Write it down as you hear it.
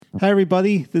Hi,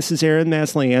 everybody. This is Aaron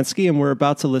Maslyansky, and we're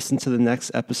about to listen to the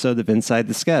next episode of Inside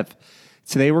the Skev.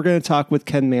 Today, we're going to talk with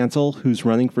Ken Mantle, who's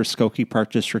running for Skokie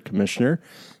Park District Commissioner.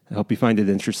 I hope you find it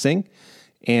interesting.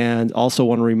 And also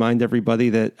want to remind everybody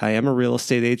that I am a real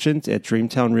estate agent at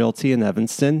Dreamtown Realty in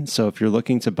Evanston. So if you're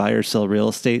looking to buy or sell real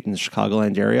estate in the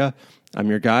Chicagoland area, I'm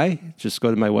your guy. Just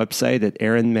go to my website at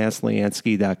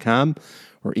aaronmaslyansky.com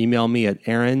or email me at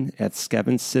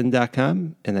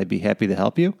aaron@skevinston.com, and I'd be happy to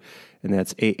help you. And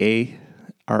that's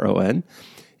AARON.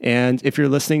 And if you're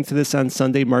listening to this on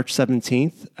Sunday, March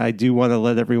 17th, I do want to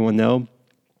let everyone know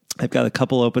I've got a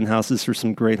couple open houses for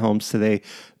some great homes today,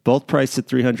 both priced at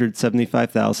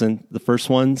 $375,000. The first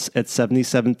one's at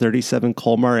 7737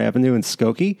 Colmar Avenue in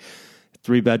Skokie,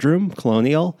 3-bedroom,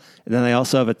 colonial. And then I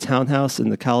also have a townhouse in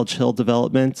the College Hill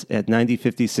development at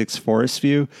 9056 Forest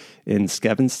View in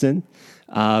Skevinston.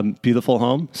 Beautiful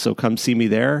home, so come see me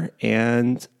there,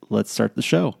 and let's start the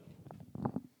show.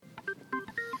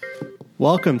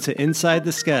 Welcome to Inside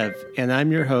the Skev, and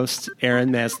I'm your host,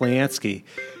 Aaron Maslyansky.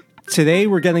 Today,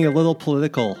 we're getting a little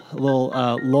political, a little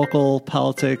local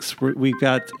politics. We've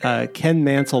got Ken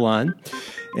Mantle on,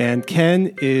 and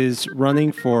Ken is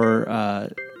running for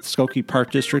Skokie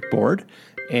Park District Board,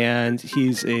 and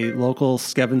he's a local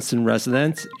Skevinston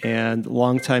resident and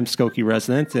longtime Skokie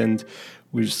resident, and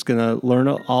we're just going to learn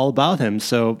all about him.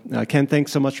 So, Ken,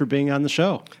 thanks so much for being on the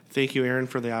show. Thank you, Aaron,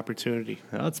 for the opportunity.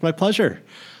 Oh, it's my pleasure.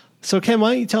 So, Ken,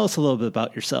 why don't you tell us a little bit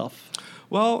about yourself?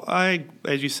 Well,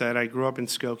 as you said, I grew up in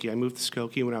Skokie. I moved to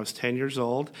Skokie when I was 10 years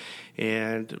old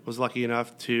and was lucky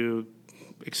enough to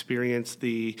experience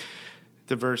the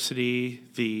diversity,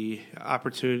 the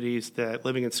opportunities that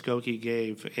living in Skokie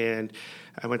gave. And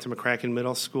I went to McCracken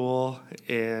Middle School,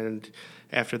 and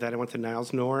after that I went to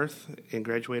Niles North and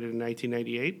graduated in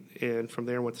 1998. And from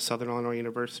there I went to Southern Illinois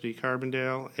University,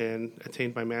 Carbondale, and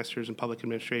attained my master's in public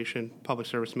administration, public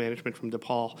service management from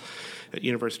DePaul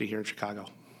University here in Chicago.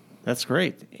 That's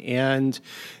great. And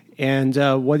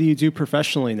what do you do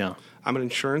professionally now? I'm an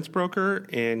insurance broker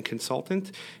and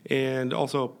consultant, and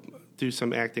also do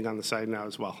some acting on the side now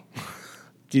as well.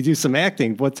 Do you do some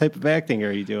acting? What type of acting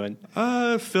are you doing?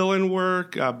 Fill-in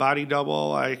work, body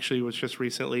double. I actually was just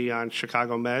recently on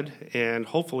Chicago Med, and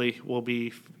hopefully we'll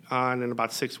be on in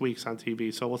about 6 weeks on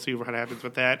TV. So we'll see what happens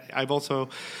with that. I've also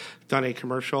done a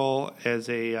commercial as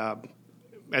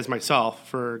myself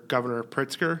for Governor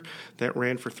Pritzker that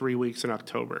ran for 3 weeks in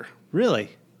October.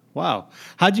 Really? Wow.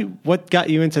 What got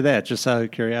you into that, just out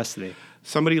of curiosity?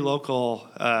 Somebody local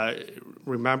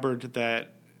remembered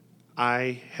that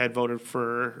I had voted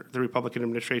for the Republican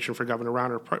administration for Governor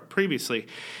Rauner previously.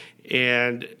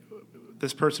 And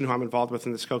this person who I'm involved with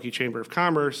in the Skokie Chamber of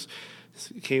Commerce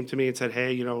came to me and said,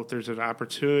 hey, there's an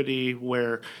opportunity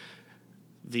where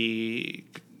Mr.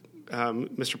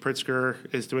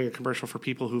 Pritzker is doing a commercial for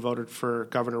people who voted for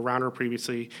Governor Rauner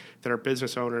previously that are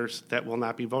business owners that will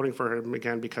not be voting for him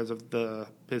again because of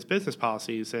his business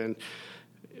policies. And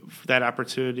for that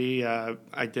opportunity,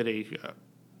 I did a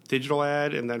digital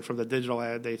ad, and then from the digital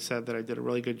ad, they said that I did a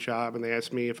really good job, and they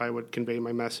asked me if I would convey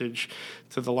my message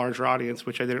to the larger audience,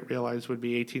 which I didn't realize would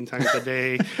be 18 times a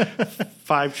day,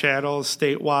 5 channels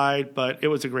statewide, but it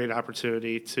was a great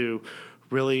opportunity to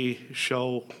really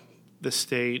show the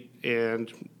state and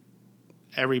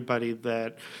everybody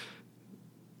that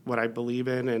what I believe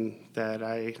in, and that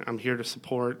I'm here to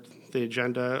support the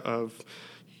agenda of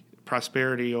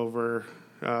prosperity over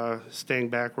staying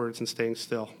backwards and staying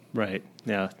still. Right.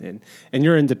 Yeah. And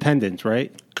you're independent, right?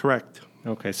 Correct.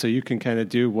 Okay. So you can kind of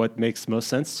do what makes most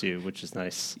sense to you, which is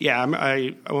nice. Yeah.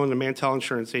 I own the Mantel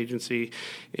Insurance Agency,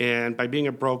 and by being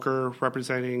a broker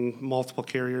representing multiple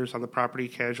carriers on the property,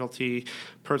 casualty,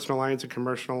 personal lines and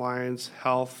commercial lines,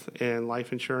 health, and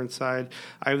life insurance side,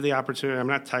 I have the opportunity. I'm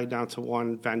not tied down to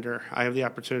one vendor. I have the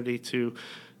opportunity to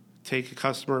take a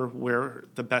customer where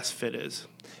the best fit is.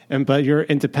 But you're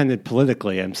independent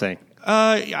politically, I'm saying.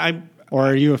 Or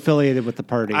are you affiliated with the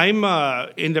party? I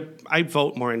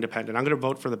vote more independent. I'm going to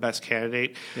vote for the best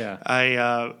candidate.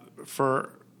 Yeah.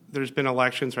 There's been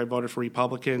elections where I voted for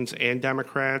Republicans and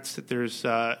Democrats.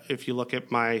 If you look at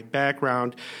my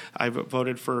background, I've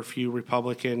voted for a few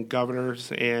Republican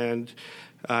governors, and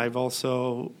I've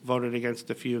also voted against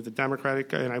a few of the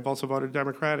Democratic, and I've also voted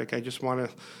Democratic. I just want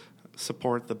to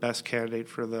support the best candidate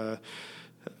for the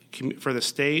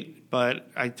state, but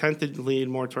I tend to lean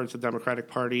more towards the Democratic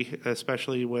Party,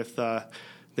 especially with the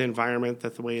environment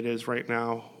the way it is right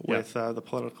now with the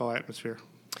political atmosphere.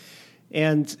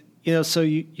 And so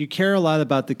you care a lot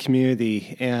about the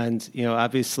community, and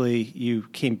obviously you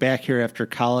came back here after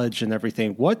college and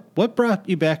everything. What brought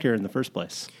you back here in the first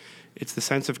place? It's the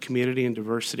sense of community and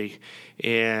diversity,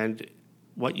 and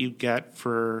what you get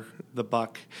for the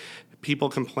buck. People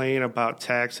complain about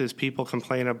taxes. People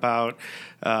complain about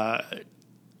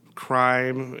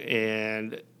crime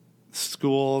and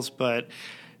schools, but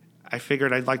I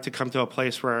figured I'd like to come to a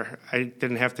place where I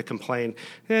didn't have to complain.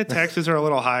 Taxes are a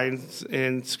little high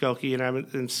in Skokie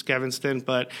and in Skevinston,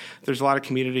 but there's a lot of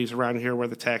communities around here where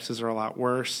the taxes are a lot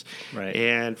worse. Right.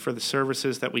 And for the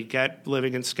services that we get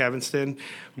living in Skevinston,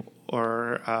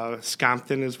 or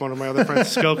Scompton is one of my other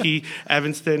friends, Skokie,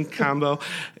 Evanston combo,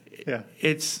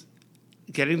 it's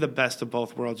getting the best of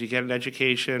both worlds. You get an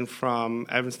education from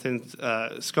Evanston,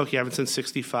 Skokie Evanston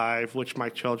 65, which my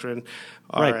children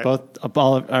are right.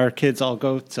 All of our kids all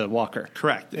go to Walker.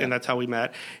 Correct, and that's how we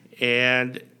met.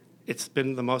 And it's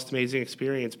been the most amazing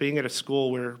experience being at a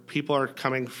school where people are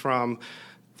coming from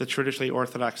the traditionally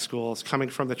Orthodox schools, coming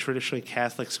from the traditionally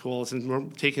Catholic schools, and we're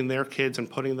taking their kids and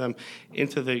putting them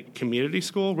into the community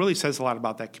school really says a lot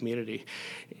about that community.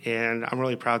 And I'm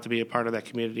really proud to be a part of that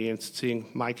community and seeing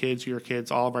my kids, your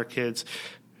kids, all of our kids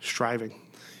striving.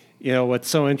 You know, what's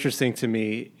so interesting to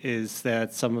me is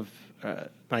that some of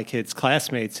my kids'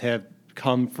 classmates have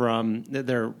come from,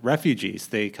 they're refugees.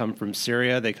 They come from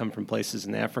Syria. They come from places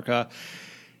in Africa.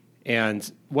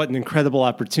 And what an incredible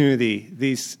opportunity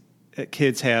these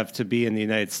kids have to be in the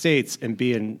United States and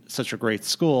be in such a great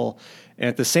school, and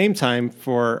at the same time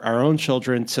for our own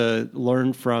children to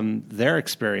learn from their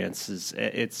experiences.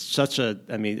 It's such a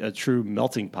true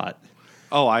melting pot.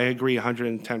 Oh, I agree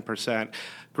 110%.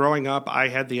 Growing up, I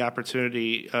had the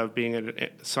opportunity of being a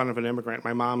son of an immigrant.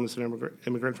 My mom is an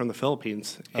immigrant from the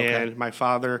Philippines, and my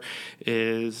father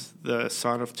is the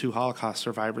son of 2 Holocaust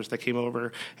survivors that came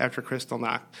over after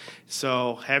Kristallnacht.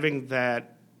 So having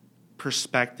that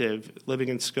perspective, living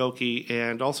in Skokie,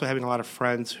 and also having a lot of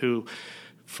friends who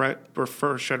were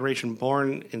first generation,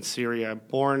 born in Syria,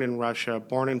 born in Russia,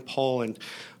 born in Poland,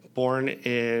 born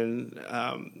in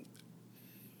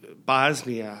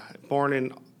Bosnia, born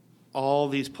in all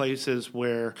these places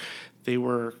where they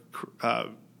weren't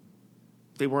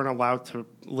allowed to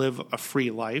live a free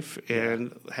life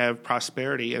and have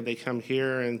prosperity, and they come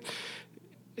here and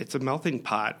it's a melting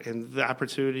pot, and the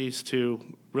opportunities to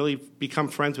really become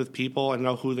friends with people and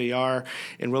know who they are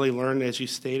and really learn, as you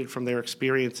stated, from their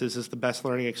experiences is the best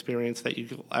learning experience that you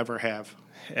could ever have.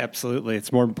 Absolutely.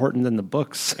 It's more important than the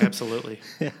books. Absolutely.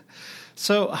 Yeah.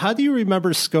 So how do you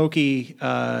remember Skokie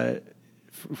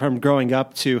from growing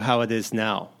up to how it is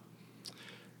now?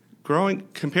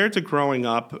 Compared to growing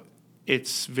up,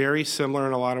 it's very similar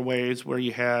in a lot of ways, where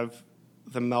you have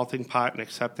the melting pot and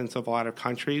acceptance of a lot of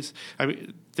countries.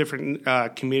 Different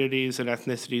communities and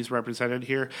ethnicities represented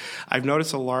here. I've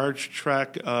noticed a large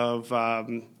trek of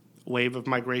wave of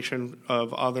migration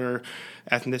of other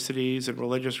ethnicities and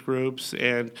religious groups.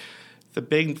 And the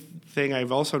big thing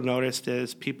I've also noticed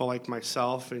is people like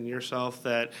myself and yourself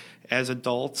that as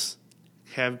adults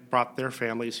have brought their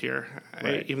families here.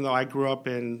 Right. Even though I grew up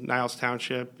in Niles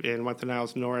Township and went to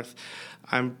Niles North,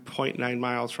 I'm 0.9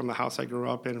 miles from the house I grew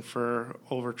up in for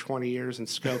over 20 years in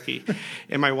Skokie.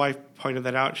 And my wife pointed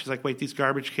that out. She's like, wait, these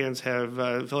garbage cans have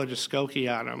Village of Skokie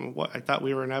on them. I thought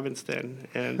we were in Evanston.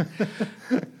 And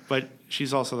but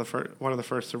she's also one of the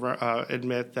first to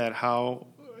admit that how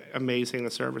amazing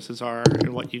the services are and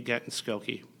what you get in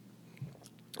Skokie.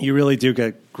 You really do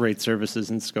get great services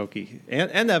in Skokie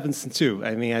and Evanston too.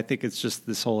 I mean, I think it's just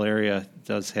this whole area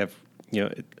does have,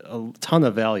 a ton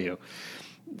of value.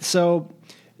 So,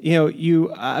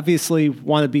 you obviously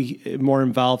want to be more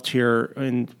involved here.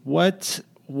 And what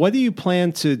do you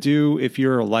plan to do if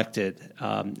you're elected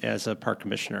as a park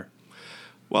commissioner?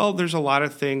 Well, there's a lot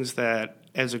of things that,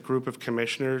 as a group of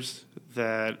commissioners,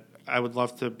 that I would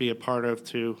love to be a part of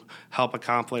to help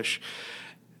accomplish.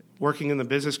 Working in the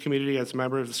business community as a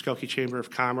member of the Skokie Chamber of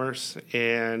Commerce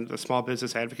and the Small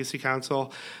Business Advocacy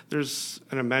Council, there's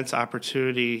an immense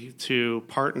opportunity to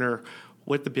partner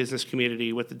with the business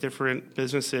community, with the different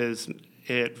businesses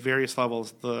at various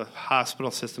levels, the hospital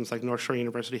systems like North Shore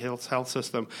University Health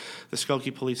System, the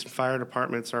Skokie Police and Fire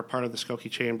Departments are part of the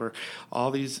Skokie Chamber. All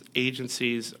these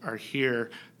agencies are here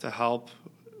to help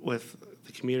with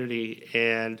the community,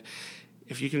 and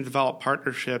if you can develop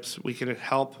partnerships, we can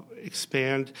help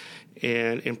expand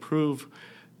and improve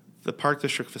the park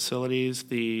district facilities,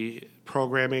 the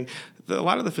programming. A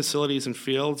lot of the facilities and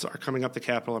fields are coming up to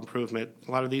capital improvement.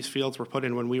 A lot of these fields were put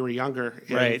in when we were younger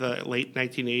in the late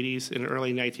 1980s and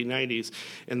early 1990s.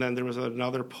 And then there was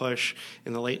another push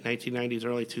in the late 1990s,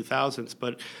 early 2000s.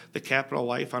 But the capital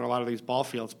life on a lot of these ball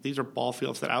fields, these are ball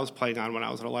fields that I was playing on when I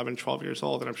was 11, 12 years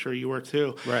old, and I'm sure you were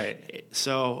too. Right.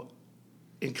 So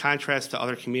in contrast to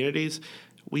other communities,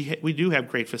 we do have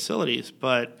great facilities,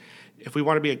 but if we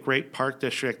want to be a great park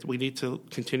district, we need to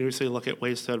continuously look at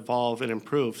ways to evolve and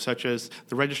improve, such as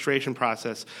the registration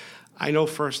process. I know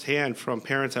firsthand from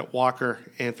parents at Walker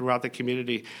and throughout the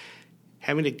community,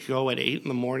 having to go at 8 in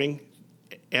the morning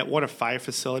at one of 5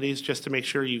 facilities just to make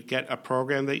sure you get a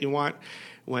program that you want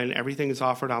when everything is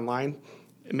offered online,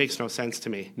 it makes no sense to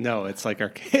me. No, it's like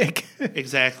archaic.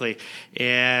 Exactly.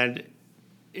 And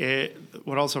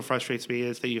what also frustrates me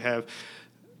is that you have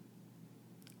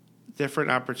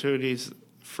different opportunities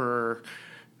for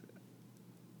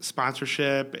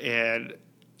sponsorship and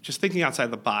just thinking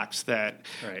outside the box, that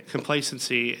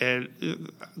complacency.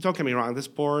 And don't get me wrong, this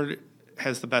board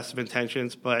has the best of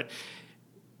intentions, but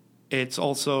it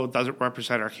also doesn't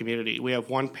represent our community. We have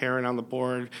one parent on the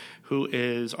board who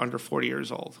is under 40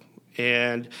 years old.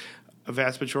 And a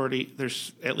vast majority,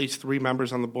 there's at least 3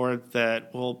 members on the board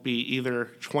that will be either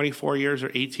 24 years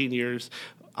or 18 years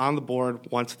on the board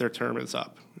once their term is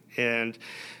up. And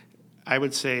I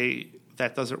would say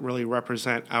that doesn't really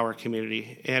represent our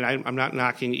community. And I'm not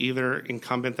knocking either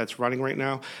incumbent that's running right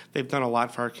now. They've done a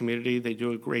lot for our community. They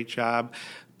do a great job.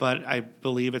 But I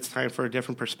believe it's time for a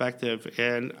different perspective.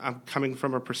 And I'm coming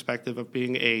from a perspective of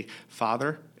being a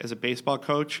father, as a baseball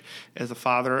coach, as a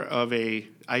father of a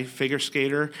figure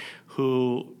skater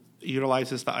who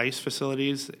utilizes the ice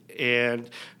facilities and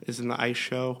is in the ice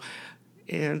show,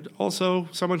 and also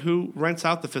someone who rents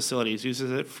out the facilities,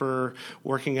 uses it for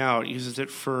working out, uses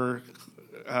it for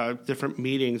different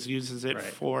meetings, uses it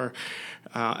for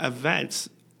events.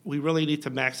 We really need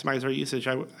to maximize our usage.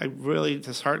 I really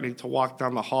disheartening to walk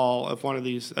down the hall of one of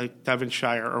these, like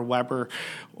Devonshire or Weber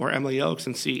or Emily Oaks,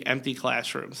 and see empty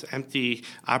classrooms, empty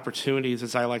opportunities,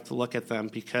 as I like to look at them,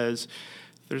 because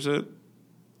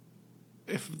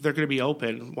if they're going to be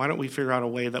open, why don't we figure out a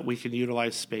way that we can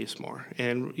utilize space more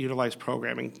and utilize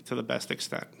programming to the best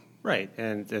extent? Right,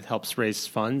 and it helps raise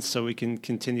funds so we can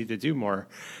continue to do more.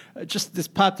 Just this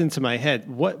popped into my head.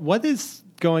 What is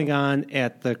going on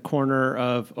at the corner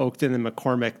of Oakton and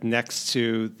McCormick next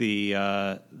to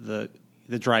the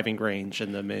driving range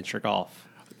and the miniature golf?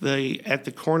 At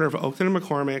the corner of Oakton and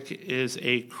McCormick is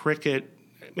a cricket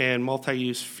and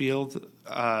multi-use field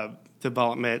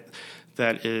development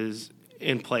that is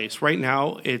in place. Right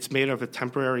now, it's made of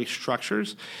temporary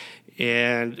structures,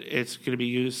 and it's going to be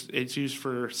used. It's used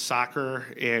for soccer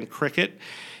and cricket,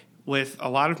 with a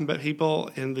lot of people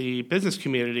in the business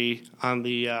community on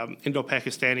the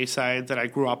Indo-Pakistani side that I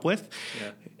grew up with,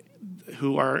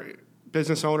 who are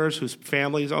business owners whose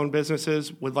families own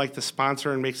businesses, would like to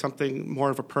sponsor and make something more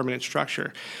of a permanent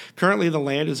structure. Currently, the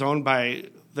land is owned by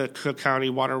the Cook County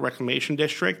Water Reclamation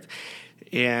District,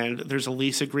 and there's a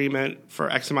lease agreement for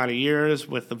X amount of years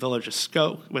with the Village of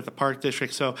Skokie, with the Park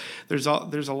District. So there's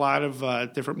a lot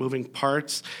of different moving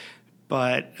parts.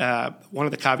 But one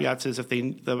of the caveats is if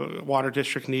the water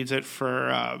district needs it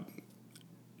for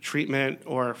treatment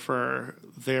or for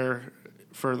their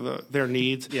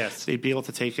needs, they'd be able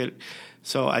to take it.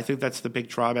 So I think that's the big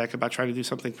drawback about trying to do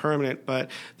something permanent. But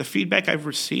the feedback I've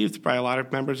received by a lot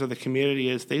of members of the community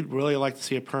is they'd really like to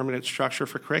see a permanent structure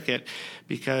for cricket,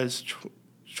 because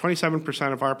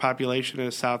 27% of our population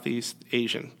is Southeast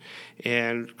Asian,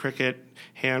 and cricket,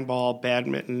 handball,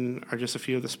 badminton are just a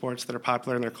few of the sports that are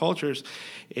popular in their cultures.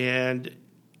 And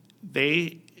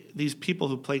these people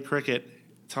who play cricket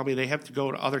tell me they have to go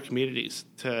to other communities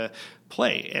to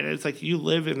play. And it's like, you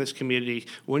live in this community.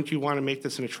 Wouldn't you want to make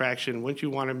this an attraction? Wouldn't you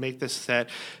want to make this that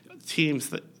teams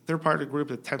that they're part of a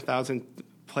group of 10,000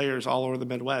 players all over the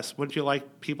Midwest? Wouldn't you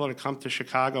like people to come to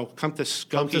Chicago, come to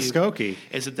Skokie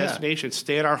as a destination,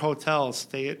 stay at our hotels,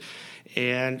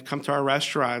 and come to our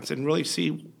restaurants, and really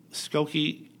see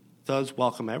Skokie does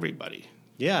welcome everybody.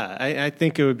 Yeah, I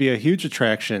think it would be a huge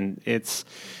attraction. It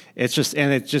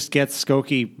just gets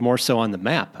Skokie more so on the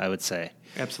map, I would say.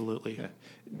 Absolutely. Yeah.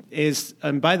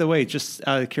 And by the way, just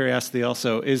out of curiosity,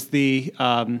 also, is the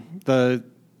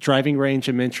driving range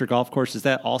and miniature golf course, is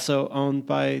that also owned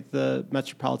by the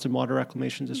Metropolitan Water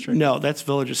Reclamation District? No, that's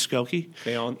Village of Skokie.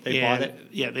 They bought it?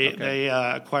 Yeah, they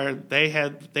acquired. They've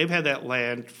had that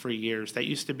land for years. That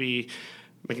used to be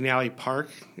McNally Park,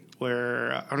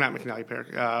 not McNally Park.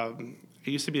 It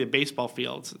used to be the baseball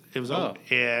fields. It was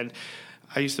and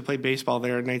I used to play baseball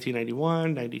there in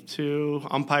 1991, 92,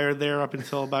 umpired there up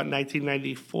until about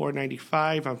 1994,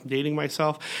 95. I'm dating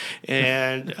myself.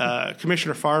 And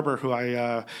Commissioner Farber, who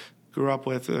I grew up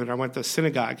with, and I went to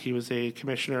synagogue. He was a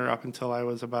commissioner up until I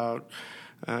was about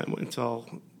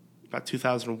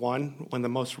 2001, when the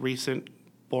most recent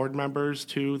board members,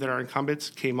 two that are incumbents,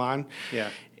 came on. Yeah.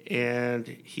 And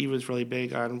he was really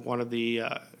big on one of the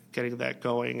getting that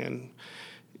going, and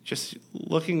just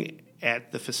looking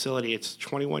at the facility. It's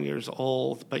 21 years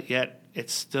old, but yet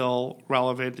it's still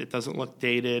relevant. It doesn't look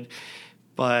dated.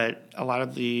 But a lot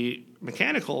of the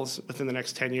mechanicals within the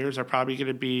next 10 years are probably going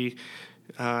to be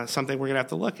something we're going to have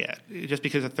to look at just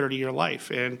because of 30-year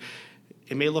life. And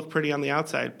it may look pretty on the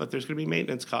outside, but there's going to be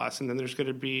maintenance costs, and then there's going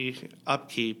to be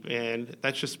upkeep, and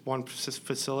that's just one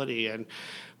facility. And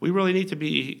we really need to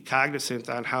be cognizant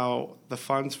on how the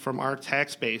funds from our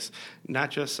tax base,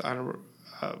 not just on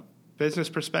a business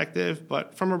perspective,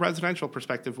 but from a residential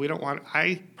perspective,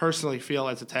 I personally feel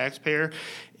as a taxpayer,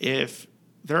 if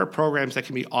there are programs that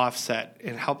can be offset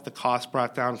and help the cost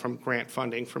brought down from grant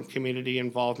funding, from community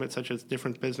involvement, such as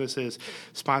different businesses,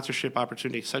 sponsorship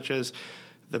opportunities, such as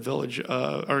the village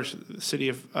or city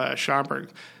of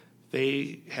Schaumburg.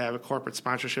 They have a corporate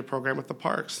sponsorship program with the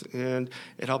parks, and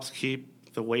it helps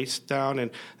keep the waste down.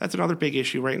 And that's another big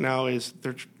issue right now is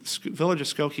the village of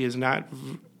Skokie is not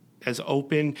as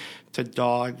open to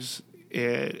dogs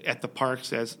at the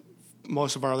parks as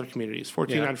most of our other communities.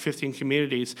 14 out of 15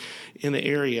 communities in the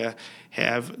area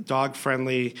have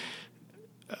dog-friendly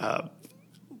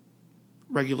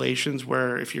regulations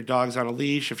where if your dog's on a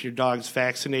leash, if your dog's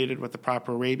vaccinated with the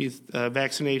proper rabies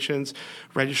vaccinations,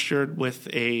 registered with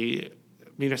a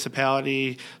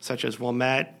municipality such as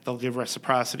Wilmette, they'll give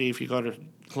reciprocity. If you go to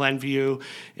Glenview,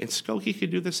 and Skokie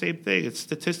could do the same thing.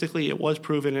 Statistically, it was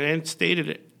proven and stated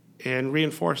it and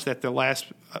reinforced at the last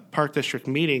Park District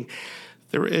meeting.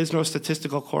 There is no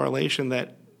statistical correlation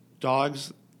that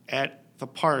dogs at the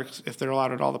parks, if they're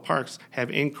allowed at all the parks, have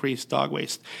increased dog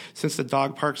waste. Since the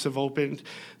dog parks have opened,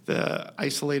 the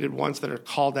isolated ones that are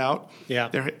called out,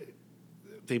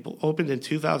 they opened in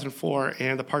 2004,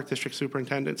 and the Park District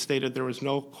Superintendent stated there was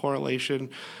no correlation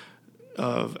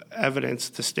of evidence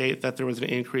to state that there was an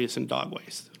increase in dog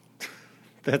waste.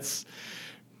 That's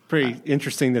pretty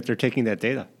interesting that they're taking that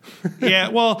data. Yeah,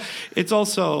 well, it's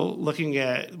also looking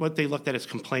at what they looked at as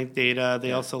complaint data.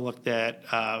 They also looked at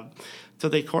so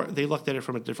they looked at it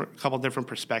from a couple different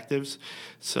perspectives.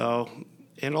 So,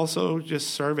 and also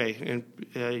just survey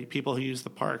and people who use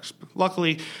the parks.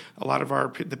 Luckily, a lot of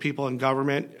the people in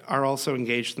government are also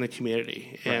engaged in the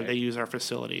community, and they use our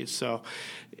facilities. So,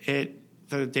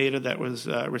 the data that was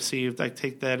received, I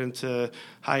take that into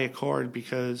high accord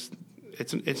because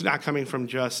it's not coming from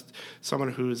just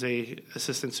someone who's a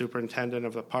assistant superintendent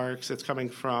of the parks. It's coming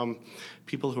from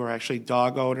people who are actually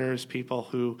dog owners, people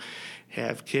who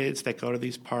have kids that go to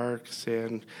these parks,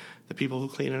 and the people who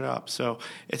clean it up. So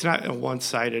it's not a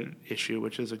one-sided issue,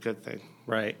 which is a good thing.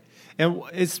 Right. And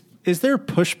is there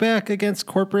pushback against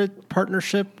corporate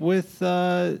partnership with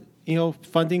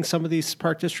funding some of these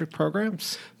Park District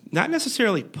programs? Not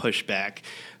necessarily pushback,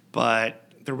 but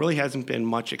there really hasn't been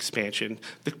much expansion.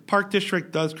 The Park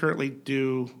District does currently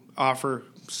offer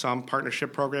some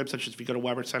partnership programs, such as if you go to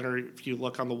Weber Center, if you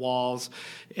look on the walls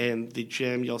in the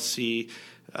gym, you'll see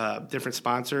different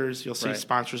sponsors. You'll see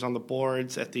sponsors on the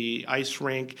boards at the ice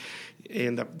rink,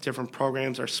 and the different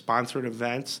programs are sponsored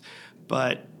events.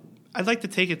 But I'd like to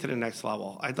take it to the next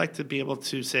level. I'd like to be able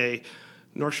to say,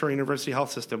 North Shore University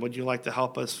Health System, would you like to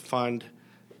help us fund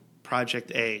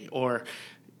Project A? Or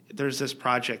there's this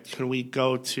project. Can we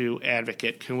go to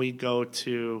Advocate? Can we go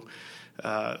to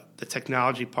the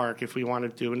technology park if we want to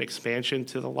do an expansion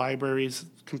to the library's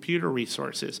computer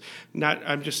resources?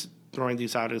 I'm just throwing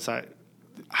these out as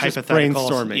hypotheticals.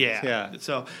 Brainstorming. Yeah.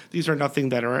 So these are nothing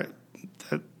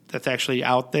that's actually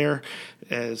out there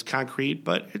as concrete,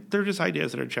 but they're just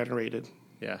ideas that are generated.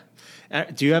 Yeah.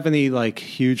 Do you have any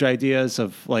huge ideas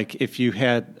of if you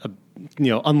had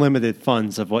unlimited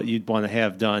funds of what you'd want to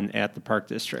have done at the Park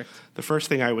District? The first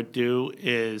thing I would do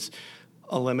is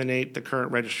eliminate the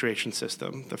current registration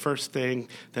system. The first thing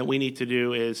that we need to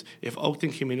do is if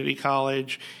Oakton Community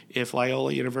College, if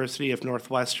Loyola University, if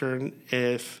Northwestern,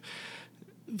 if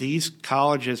these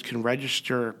colleges can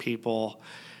register people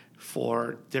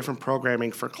for different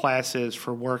programming, for classes,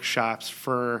 for workshops,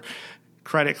 for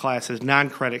credit classes,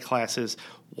 non-credit classes,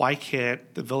 why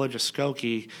can't the Village of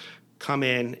Skokie come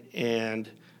in and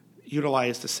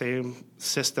utilize the same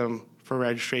system for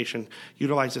registration,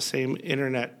 utilize the same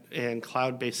internet and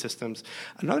cloud-based systems?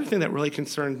 Another thing that really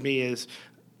concerned me is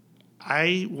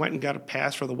I went and got a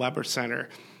pass for the Weber Center.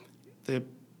 The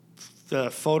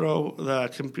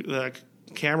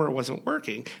camera wasn't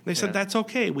working. They said, that's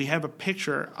okay. We have a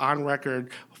picture on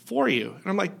record for you. And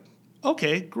I'm like,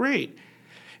 okay, great.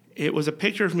 It was a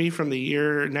picture of me from the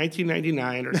year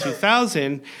 1999 or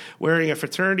 2000 wearing a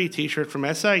fraternity T-shirt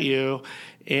from SIU,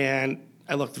 and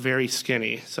I looked very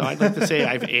skinny. So I'd like to say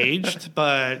I've aged,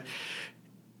 but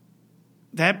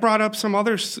that brought up some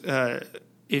other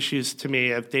issues to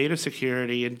me of data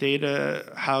security and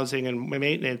data housing and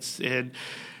maintenance. And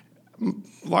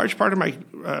large part of my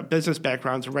business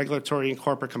background is in regulatory and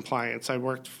corporate compliance. I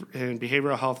worked in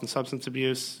behavioral health and substance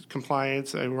abuse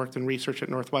compliance. I worked in research at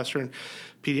Northwestern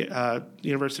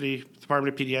University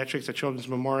Department of Pediatrics at Children's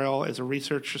Memorial as a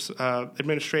research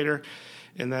administrator.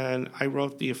 And then I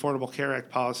wrote the Affordable Care Act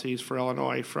policies for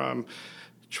Illinois from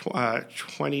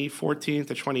 2014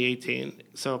 to 2018.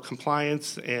 So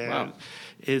compliance and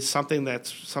is something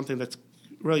that's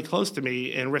really close to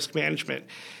me, and risk management.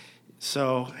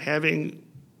 So having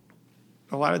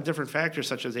a lot of different factors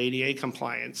such as ADA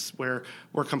compliance, where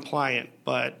we're compliant,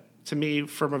 but to me,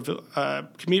 from a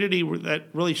community that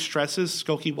really stresses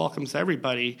Skokie welcomes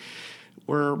everybody,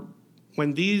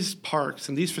 when these parks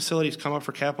and these facilities come up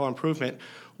for capital improvement,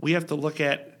 we have to look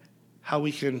at how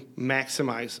we can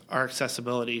maximize our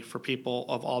accessibility for people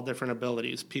of all different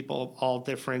abilities, people of all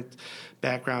different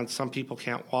backgrounds. Some people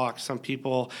can't walk, some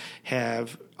people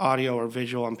have audio or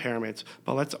visual impairments,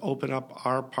 but let's open up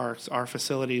our parks, our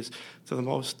facilities to the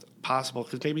most possible,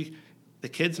 because maybe the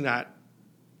kid's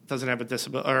doesn't have a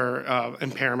disability or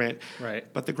impairment, right,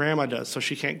 but the grandma does, so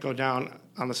she can't go down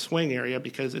on the swing area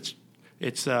because it's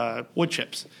wood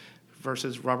chips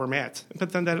versus rubber mats.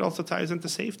 But then that also ties into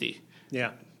safety.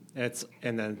 Yeah.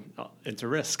 And then into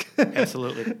risk.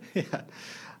 Absolutely. Yeah.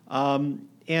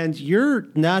 And you're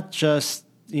not just,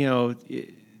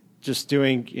 just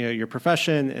doing, your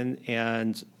profession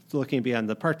and looking beyond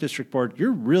the Park District Board.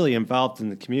 You're really involved in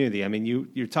the community. I mean,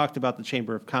 you talked about the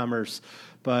Chamber of Commerce,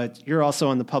 but you're also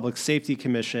on the Public Safety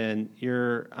Commission.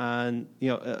 You're on,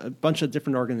 a bunch of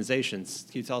different organizations.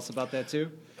 Can you tell us about that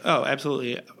too? Oh,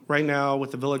 absolutely. Right now, with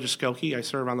the Village of Skokie, I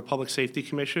serve on the Public Safety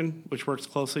Commission, which works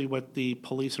closely with the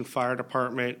police and fire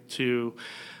department to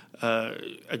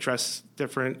address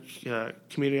different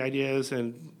community ideas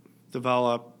and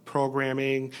develop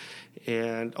programming,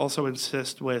 and also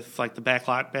assist with like the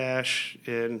Backlot Bash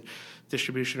and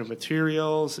distribution of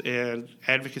materials and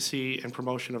advocacy and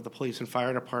promotion of the police and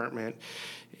fire department.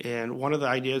 And one of the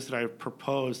ideas that I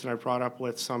proposed and I brought up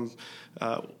with some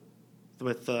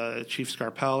with Chief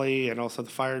Scarpelli and also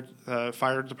the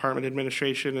fire department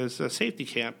administration is a safety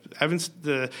camp.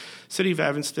 The city of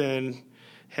Evanston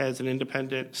has an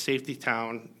independent safety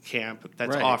town camp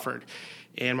that's offered,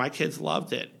 and my kids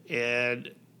loved it,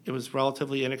 and it was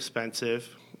relatively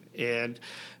inexpensive, and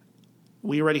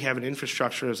we already have an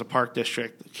infrastructure as a park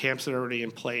district, camps that are already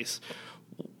in place.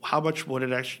 How much would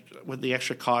the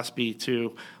extra cost be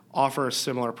to offer a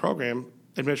similar program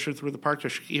administered through the park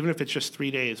district, even if it's just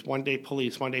 3 days, 1 day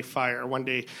police, 1 day fire, 1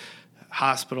 day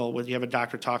hospital, where you have a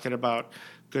doctor talking about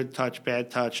good touch,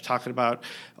 bad touch, talking about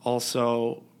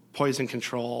also poison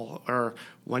control, or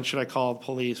when should I call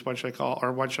police, when should I call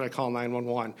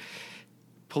 911.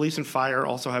 Police and fire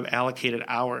also have allocated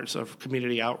hours of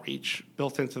community outreach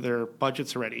built into their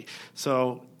budgets already.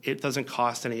 So it doesn't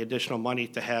cost any additional money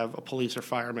to have a police or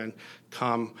fireman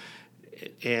come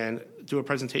and do a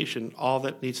presentation. All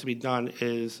that needs to be done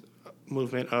is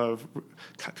movement of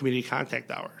community contact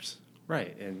hours.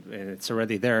 Right, and it's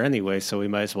already there anyway, so we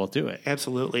might as well do it.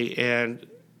 Absolutely, and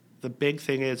the big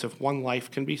thing is if one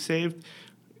life can be saved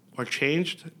or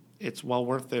changed, it's well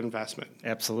worth the investment.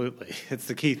 Absolutely, it's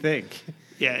the key thing.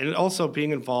 Yeah, and also being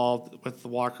involved with the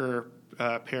Walker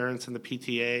parents and the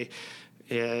PTA.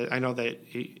 I know that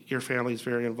your family is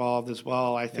very involved as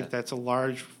well. I think that's a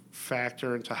large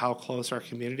factor into how close our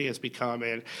community has become.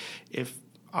 And if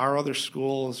our other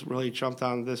schools really jumped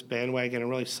on this bandwagon and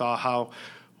really saw how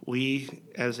we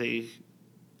as a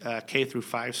K through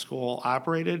 5 school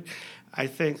operated, I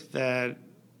think that's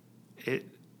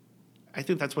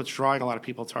what's drawing a lot of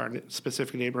people to our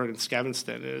specific neighborhood in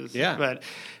Skevinston. But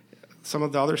some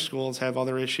of the other schools have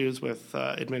other issues with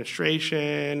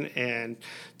administration and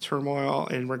turmoil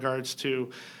in regards to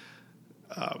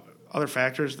other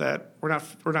factors that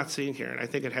we're not seeing here, and I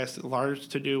think it has large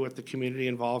to do with the community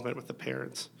involvement with the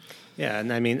parents. Yeah,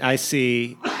 and I mean, I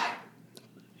see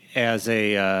as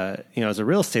a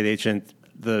real estate agent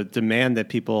the demand that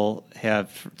people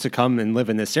have to come and live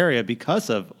in this area because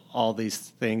of all these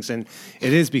things, and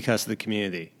it is because of the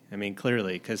community. I mean,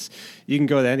 clearly, because you can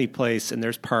go to any place and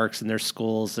there's parks and there's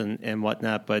schools and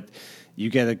whatnot, but you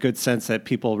get a good sense that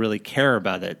people really care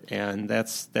about it, and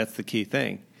that's the key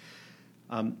thing.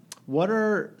 What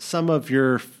are some of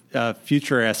your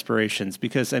future aspirations?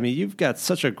 Because, I mean, you've got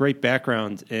such a great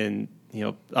background in,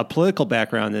 a political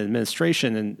background in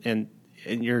administration and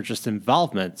your just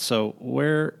involvement. So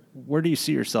where do you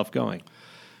see yourself going?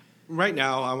 Right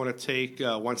now, I want to take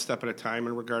one step at a time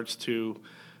in regards to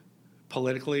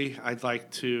politically.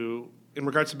 In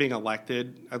regards to being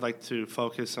elected, I'd like to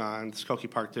focus on the Skokie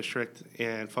Park District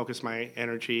and focus my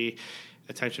energy,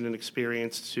 attention, and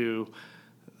experience to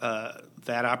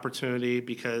that opportunity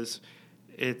because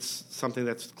it's something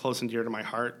that's close and dear to my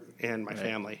heart and my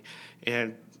family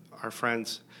and our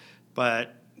friends.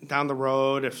 But down the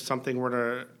road, if something were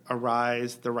to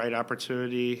arise, the right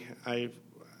opportunity, I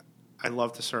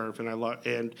love to serve,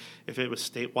 and if it was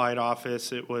statewide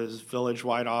office, it was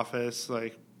village-wide office,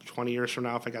 like 20 years from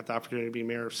now, if I got the opportunity to be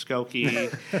mayor of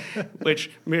Skokie, which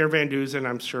Mayor Van Duzen,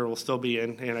 I'm sure, will still be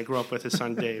in, and I grew up with his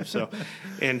son, Dave. So,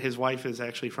 and his wife is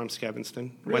actually from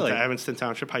Skevinston. Really? Went to Evanston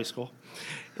Township High School.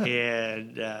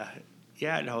 And,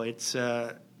 it's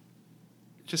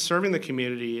just serving the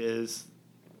community is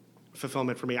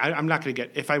fulfillment for me. I'm not going to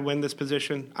get, if I win this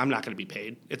position, I'm not going to be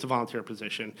paid. It's a volunteer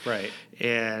position. Right.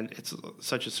 And it's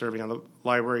such as serving on the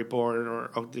library board or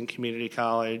Oakton Community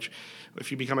College.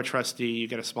 If you become a trustee, you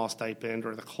get a small stipend,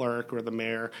 or the clerk or the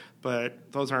mayor,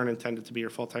 but those aren't intended to be your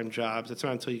full-time jobs. It's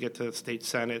not until you get to the state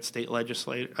senate, state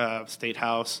state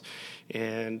house,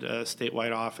 and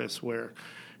statewide office where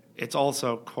it's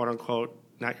also, quote-unquote,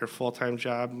 not your full-time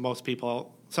job. Most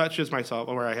people, such as myself,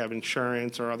 where I have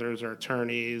insurance, or others are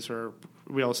attorneys or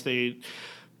real estate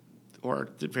or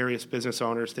various business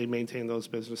owners, they maintain those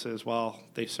businesses while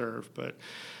they serve. But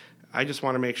I just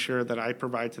want to make sure that I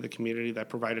provide to the community that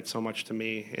provided so much to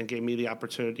me and gave me the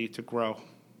opportunity to grow.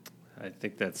 I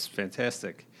think that's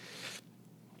fantastic.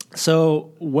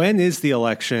 So when is the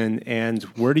election, and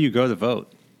where do you go to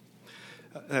vote?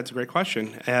 That's a great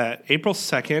question. April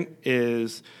 2nd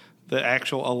is the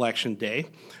actual election day,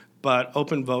 but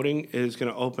open voting is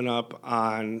going to open up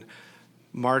on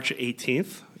March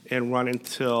 18th and run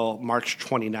until March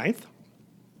 29th.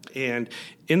 And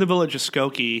in the village of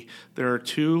Skokie, there are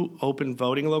 2 open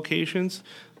voting locations.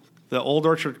 The Old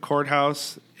Orchard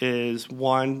Courthouse is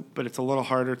one, but it's a little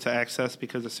harder to access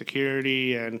because of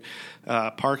security and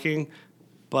parking.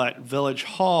 But Village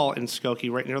Hall in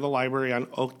Skokie, right near the library on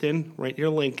Oakton, right near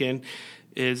Lincoln,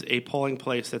 is a polling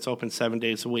place that's open 7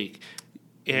 days a week.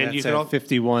 And you can at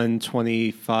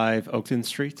 5125 Oakton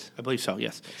Street? I believe so,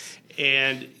 yes.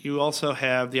 And you also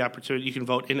have the opportunity, you can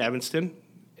vote in Evanston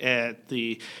at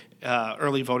the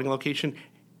early voting location.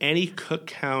 Any Cook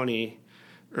County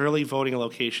early voting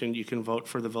location, you can vote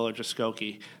for the village of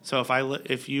Skokie. So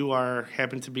if you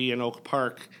happen to be in Oak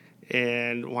Park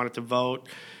and wanted to vote,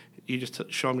 you just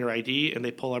show them your ID, and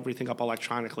they pull everything up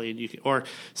electronically. And or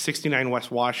 69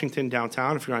 West Washington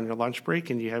downtown, if you're on your lunch break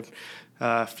and you have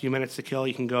a few minutes to kill,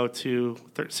 you can go to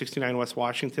 69 West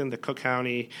Washington, the Cook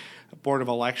County Board of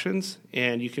Elections,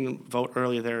 and you can vote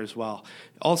early there as well.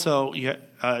 Also,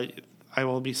 I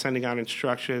will be sending out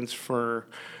instructions for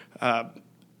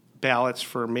ballots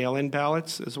for mail-in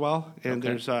ballots as well, and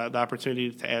there's the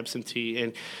opportunity to absentee,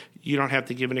 and you don't have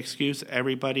to give an excuse.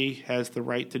 Everybody has the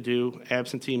right to do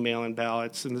absentee mail-in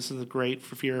ballots, and this is great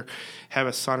if you have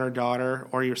a son or daughter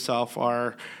or yourself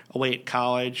are away at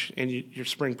college and your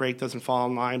spring break doesn't fall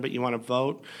in line, but you want to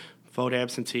vote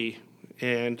absentee,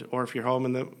 or if you're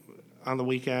home on the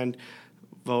weekend,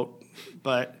 vote.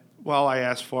 But all I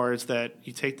ask for is that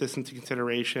you take this into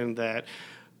consideration, that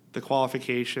the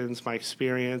qualifications, my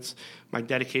experience, my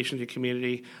dedication to the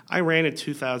community. I ran in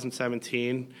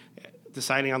 2017,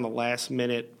 deciding on the last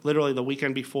minute, literally the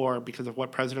weekend before, because of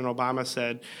what President Obama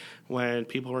said when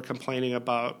people were complaining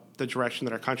about the direction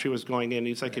that our country was going in.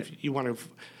 He's like, right. if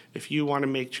you want to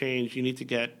make change, you need to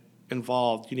get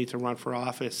involved. You need to run for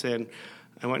office. And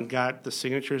I went and got the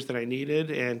signatures that I needed,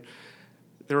 and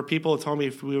there were people who told me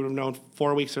if we would have known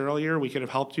 4 weeks earlier, we could have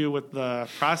helped you with the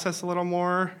process a little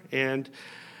more. And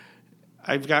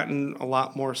I've gotten a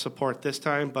lot more support this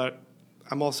time, but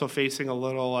I'm also facing a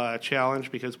little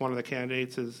challenge because one of the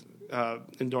candidates is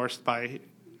endorsed by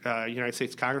United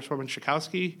States Congresswoman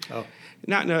Schakowsky. Oh.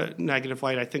 Not in a negative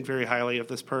light. I think very highly of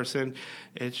this person.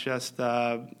 It's just,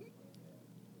 I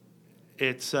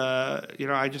just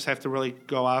have to really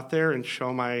go out there and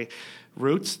show my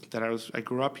roots that I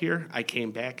grew up here. I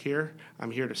came back here. I'm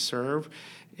here to serve.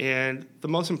 And the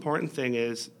most important thing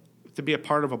is to be a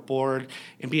part of a board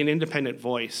and be an independent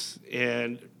voice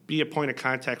and be a point of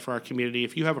contact for our community.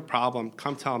 If you have a problem,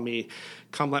 come tell me.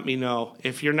 Come let me know.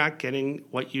 If you're not getting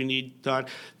what you need done,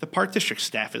 the Park District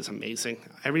staff is amazing.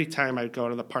 Every time I go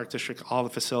to the Park District, all the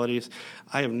facilities,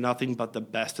 I have nothing but the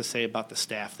best to say about the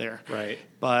staff there. Right.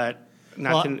 But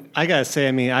I got to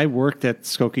say, I worked at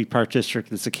Skokie Park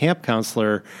District as a camp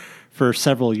counselor for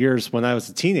several years when I was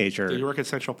a teenager. Did you work at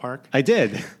Central Park? I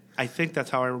did. I think that's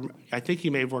how I think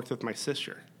you may have worked with my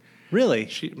sister. Really?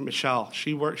 Michelle.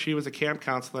 She was a camp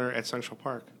counselor at Central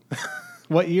Park.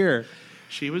 What year?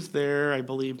 She was there, I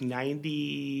believe,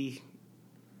 98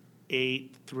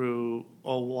 08 through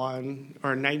 01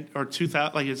 or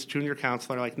 2000, like his junior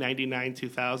counselor, like 99,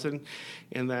 2000.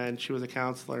 And then she was a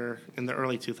counselor in the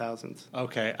early 2000s.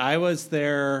 Okay. I was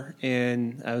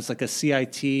like a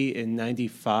CIT in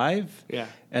 95. Yeah.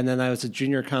 And then I was a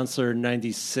junior counselor in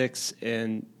 96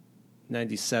 and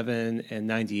 97 and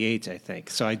 98, I think.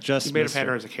 So I just You may have had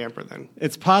her as a camper then.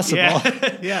 It's possible.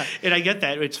 Yeah. Yeah. And I get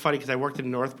that. It's funny because I worked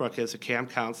in Northbrook as a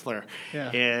camp counselor.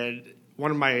 Yeah. And one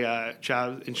of my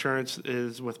job insurance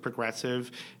is with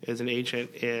Progressive as an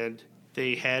agent. And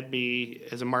they had me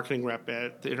as a marketing rep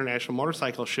at the International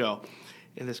Motorcycle Show.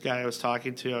 And this guy I was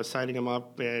talking to, I was signing him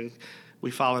up, and we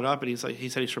followed up, and he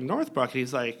said he's from Northbrook, and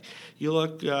he's like, you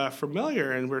look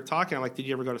familiar, and we were talking. I'm like, did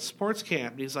you ever go to sports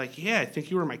camp? And he's like, yeah, I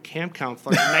think you were my camp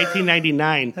counselor in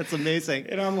 1999. That's amazing.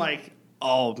 And I'm like,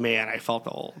 oh man, I felt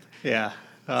old. Yeah,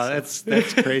 that's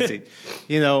crazy.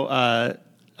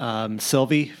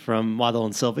 Sylvie from Waddle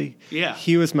and Sylvie. Yeah.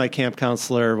 He was my camp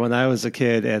counselor when I was a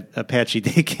kid at Apache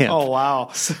Day Camp. Oh,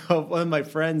 wow. So one of my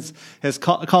friends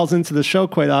calls into the show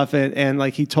quite often, and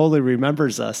like he totally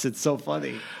remembers us. It's so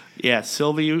funny. Yeah,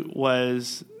 Sylvie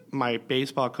was my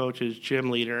baseball coach's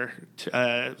gym leader.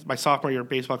 My sophomore year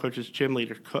baseball coach's gym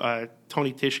leader,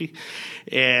 Tony Tishy.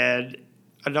 And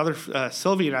another,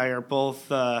 Sylvie and I are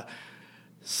both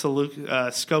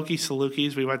Skokie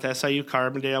Salukis. We went to SIU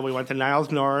Carbondale. We went to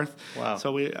Niles North. Wow.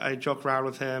 So I joke around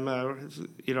with him.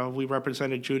 We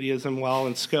represented Judaism well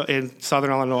in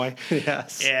Southern Illinois.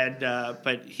 Yes. And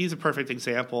but he's a perfect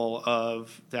example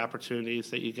of the opportunities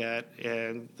that you get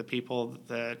and the people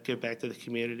that give back to the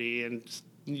community, and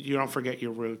you don't forget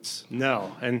your roots.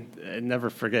 No, and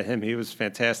never forget him. He was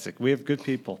fantastic. We have good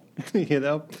people,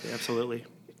 Absolutely.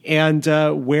 And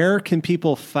where can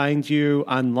people find you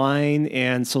online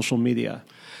and social media?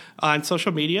 On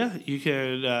social media, you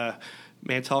can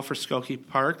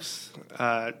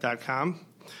MantelForSkokieParks.com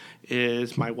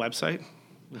is my website.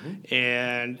 Mm-hmm.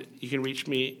 And you can reach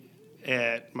me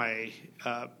at my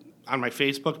on my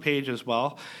Facebook page as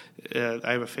well.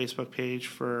 I have a Facebook page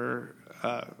for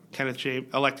Kenneth J.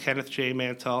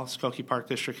 Mantel, Skokie Park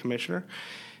District Commissioner.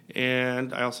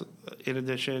 And I also, in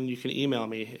addition, you can email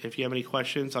me. If you have any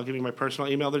questions, I'll give you my personal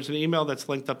email. There's an email that's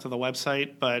linked up to the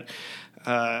website, but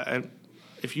and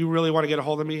if you really want to get a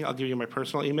hold of me, I'll give you my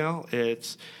personal email.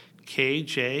 It's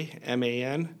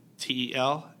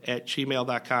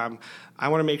kjmantel@gmail.com. I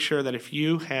want to make sure that if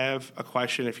you have a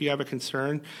question, if you have a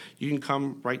concern, you can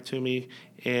come right to me,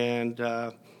 and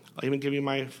I'll even give you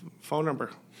my phone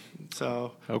number.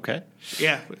 So, okay.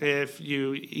 Yeah, if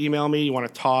you email me, you want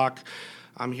to talk,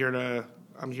 I'm here to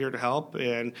help,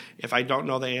 and if I don't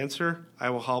know the answer,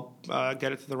 I will help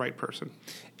get it to the right person.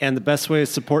 And the best way to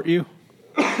support you?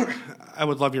 I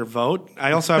would love your vote.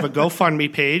 I also have a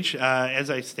GoFundMe page.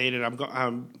 As I stated,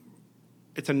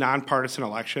 it's a nonpartisan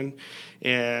election,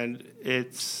 and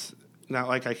it's not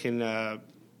like I can.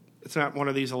 It's not one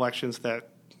of these elections that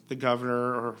the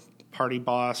governor or party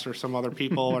boss or some other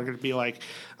people are going to be like,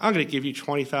 I'm going to give you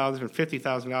 $20,000 and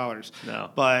 $50,000. No.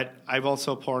 But I've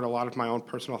also poured a lot of my own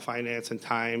personal finance and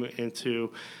time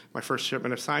into my first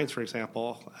shipment of signs, for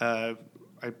example. I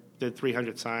did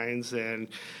 300 signs, and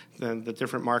then the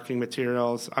different marketing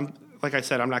materials. Like I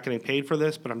said, I'm not getting paid for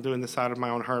this, but I'm doing this out of my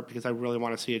own heart because I really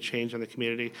want to see a change in the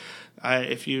community.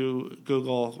 If you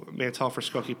Google Mantel for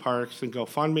Skokie Parks and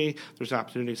GoFundMe, there's an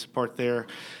opportunity to support there.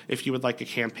 If you would like a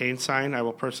campaign sign, I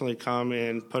will personally come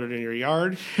and put it in your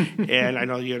yard. And I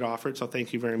know you had offered, so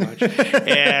thank you very much.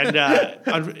 And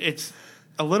it's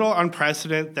a little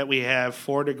unprecedented that we have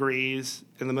 4 degrees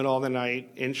in the middle of the night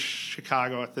in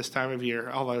Chicago at this time of year,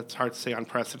 although it's hard to say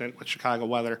unprecedented with Chicago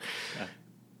weather. Yeah.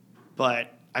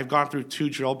 But I've gone through 2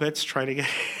 drill bits trying to get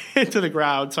into the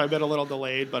ground, so I've been a little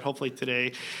delayed, but hopefully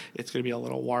today it's going to be a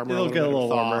little warmer. It'll get a little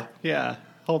warmer. Yeah,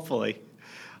 hopefully.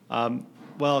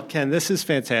 Well, Ken, this is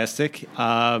fantastic.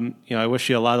 I wish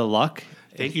you a lot of luck.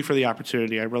 Thank you for the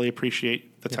opportunity. I really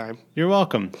appreciate the time. You're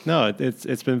welcome. No,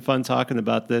 it's been fun talking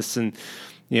about this, and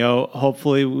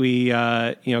hopefully we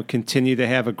continue to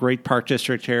have a great park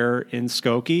district here in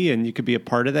Skokie, and you could be a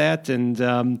part of that.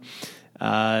 And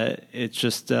it's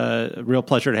just a real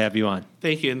pleasure to have you on.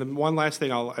 Thank you. And the one last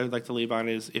thing I would like to leave on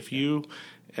is if you,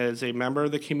 as a member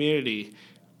of the community,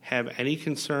 have any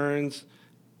concerns,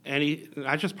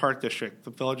 not just Park District, the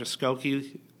Village of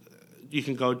Skokie, you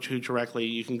can go to directly.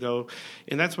 You can go,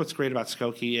 and that's what's great about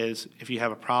Skokie is if you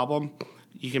have a problem,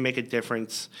 you can make a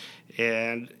difference.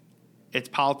 And it's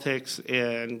politics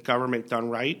and government done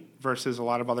right versus a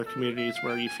lot of other communities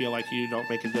where you feel like you don't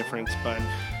make a difference. But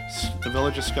the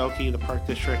Village of Skokie, the Park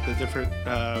District, the different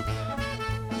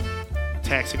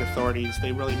taxing authorities,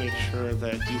 they really make sure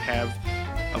that you have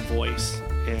a voice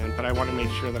but I want to make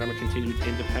sure that I'm a continued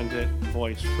independent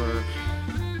voice for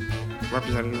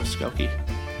Representative Skokie.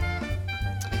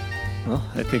 Well,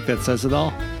 I think that says it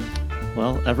all.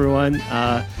 Well, everyone,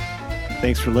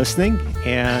 thanks for listening,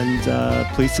 and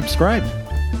please subscribe.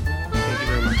 Thank you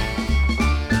very much.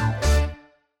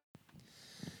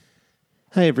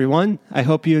 Hi, everyone. I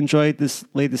hope you enjoyed this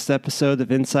latest episode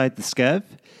of Inside the Skev,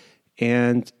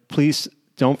 and please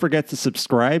don't forget to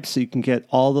subscribe so you can get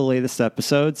all the latest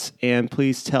episodes, and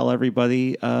please tell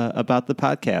everybody about the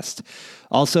podcast.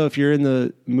 Also, if you're in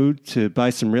the mood to buy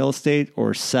some real estate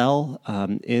or sell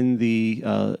in the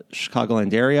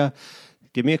Chicagoland area,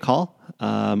 give me a call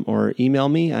or email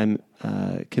me. I'm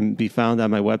can be found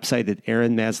on my website at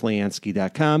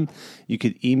aaronmasliansky.com. You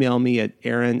could email me at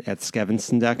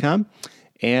aaron@skevinson.com.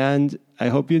 And I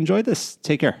hope you enjoyed this.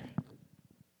 Take care.